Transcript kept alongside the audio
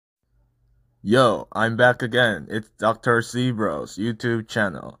Yo, I'm back again. It's Dr. Zebro's YouTube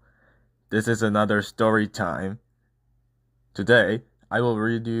channel. This is another story time. Today, I will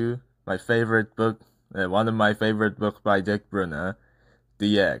read you my favorite book, one of my favorite books by Bruna,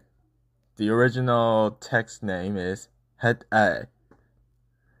 The Egg. The original text name is Het Egg.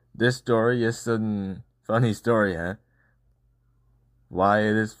 This story is a funny story, huh? Why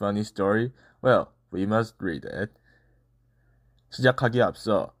it is funny story? Well, we must read it. 시작하기에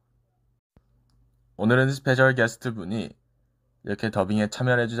앞서 오늘은 스페셜 게스트 분이 이렇게 더빙에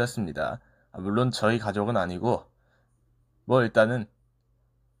참여를 해주셨습니다. 물론 저희 가족은 아니고 일단은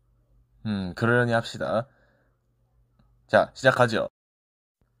그러려니 합시다. 자, 시작하죠.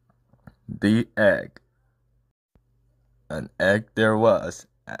 The egg. An egg there was,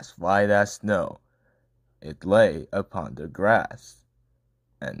 as white as snow. It lay upon the grass,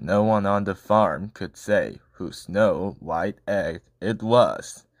 and no one on the farm could say whose snow-white egg it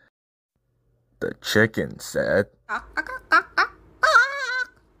was. The chicken said,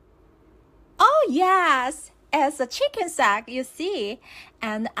 "Oh, yes, it's a chicken's egg, you see,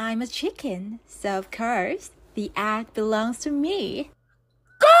 and I'm a chicken, so of course the egg belongs to me."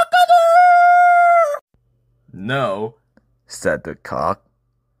 "No," said the cock.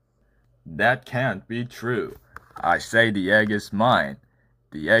 "That can't be true. I say the egg is mine.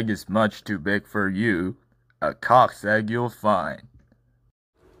 The egg is much too big for you. A cock's egg you'll find,"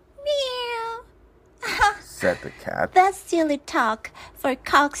 said the cat. "That's silly talk, for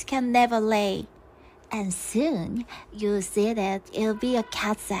cocks can never lay. And soon you'll see that it'll be a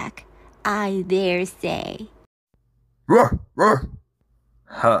cat's egg, I dare say." "Ruff, ruff!"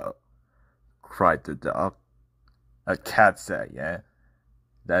 "Huh!" cried the dog. "A cat's egg, eh?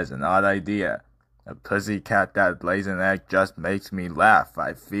 That's an odd idea. A pussy cat that lays an egg just makes me laugh,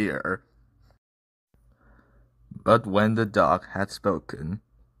 I fear." But when the dog had spoken,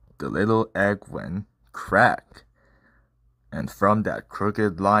 the little egg went crack. And from that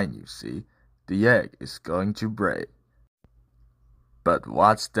crooked line, you see, the egg is going to break. But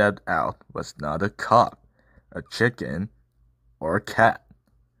what stepped out was not a cock, a chicken, or a cat.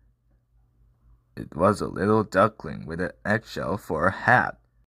 It was a little duckling with an eggshell for a hat.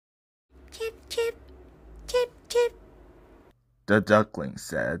 "Chip, chip, chip, chip," The duckling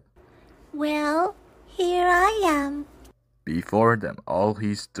said. "Well, here I am. Before them all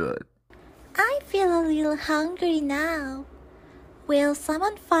he stood. I feel a little hungry now. Will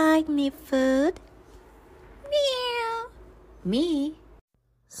someone find me food?" "Meow." "Me."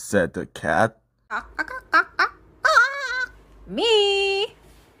 Said the cat. "Me."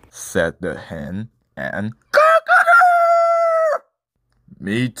 Said the hen. And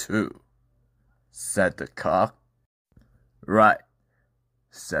 "Me too," said the cock. "Right,"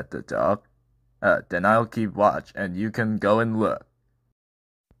 said the dog. Then I'll keep watch and you can go and look."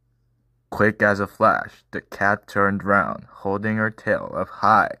 Quick as a flash, the cat turned round, holding her tail up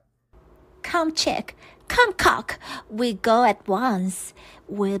high. "Come, chick. Come, cock. We go at once.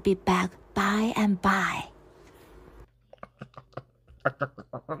 We'll be back by and by."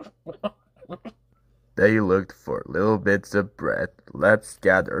 They looked for little bits of bread left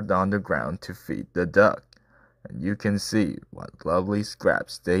scattered on the ground to feed the duck, and you can see what lovely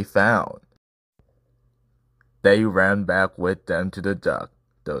scraps they found. They ran back with them to the duck,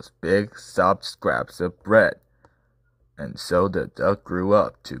 those big soft scraps of bread, and so the duck grew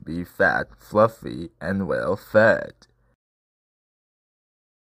up to be fat, fluffy, and well fed.